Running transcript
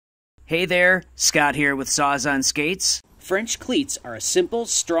Hey there, Scott here with Saws on Skates. French cleats are a simple,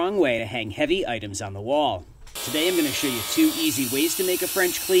 strong way to hang heavy items on the wall. Today I'm going to show you 2 easy ways to make a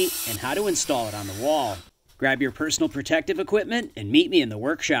French cleat and how to install it on the wall. Grab your personal protective equipment and meet me in the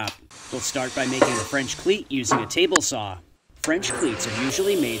workshop. We'll start by making a French cleat using a table saw. French cleats are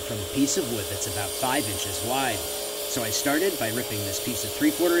usually made from a piece of wood that's about 5 inches wide. So I started by ripping this piece of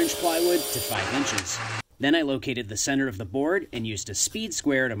 3/4 inch plywood to 5 inches. Then I located the center of the board and used a speed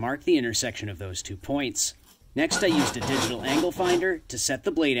square to mark the intersection of those 2 points. Next I used a digital angle finder to set the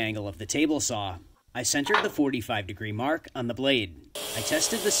blade angle of the table saw. I centered the 45-degree mark on the blade. I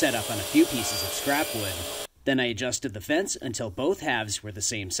tested the setup on a few pieces of scrap wood. Then I adjusted the fence until both halves were the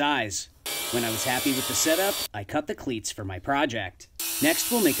same size. When I was happy with the setup, I cut the cleats for my project.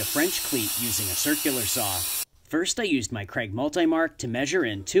 Next we'll make a French cleat using a circular saw. First I used my Kreg Multimark to measure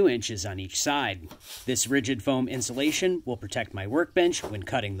in 2 inches on each side. This rigid foam insulation will protect my workbench when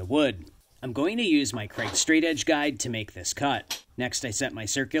cutting the wood. I'm going to use my Kreg Straight Edge guide to make this cut. Next I set my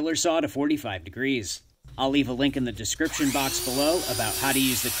circular saw to 45 degrees. I'll leave a link in the description box below about how to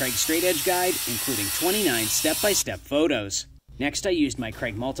use the Kreg Straight Edge guide, including 29 step-by-step photos. Next I used my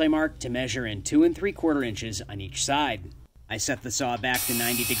Kreg Multimark to measure in 2 3/4 inches on each side. I set the saw back to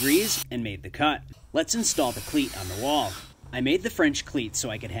 90 degrees and made the cut. Let's install the cleat on the wall. I made the French cleat so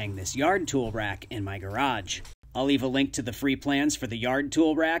I could hang this yard tool rack in my garage. I'll leave a link to the free plans for the yard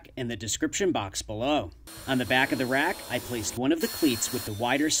tool rack in the description box below. On the back of the rack, I placed one of the cleats with the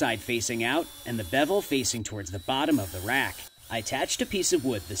wider side facing out and the bevel facing towards the bottom of the rack. I attached a piece of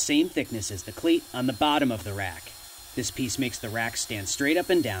wood the same thickness as the cleat on the bottom of the rack. This piece makes the rack stand straight up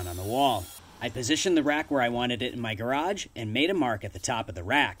and down on the wall. I positioned the rack where I wanted it in my garage and made a mark at the top of the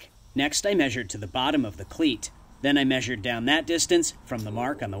rack. Next, I measured to the bottom of the cleat. Then I measured down that distance from the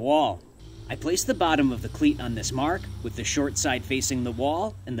mark on the wall. I placed the bottom of the cleat on this mark with the short side facing the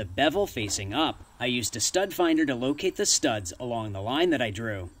wall and the bevel facing up. I used a stud finder to locate the studs along the line that I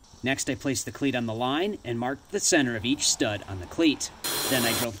drew. Next, I placed the cleat on the line and marked the center of each stud on the cleat. Then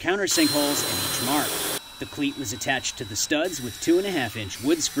I drilled countersink holes in each mark. The cleat was attached to the studs with 2.5 inch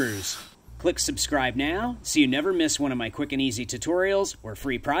wood screws. Click subscribe now so you never miss one of my quick and easy tutorials or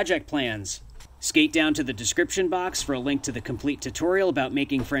free project plans. Skate down to the description box for a link to the complete tutorial about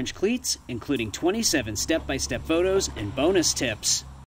making French cleats, including 27 step-by-step photos and bonus tips.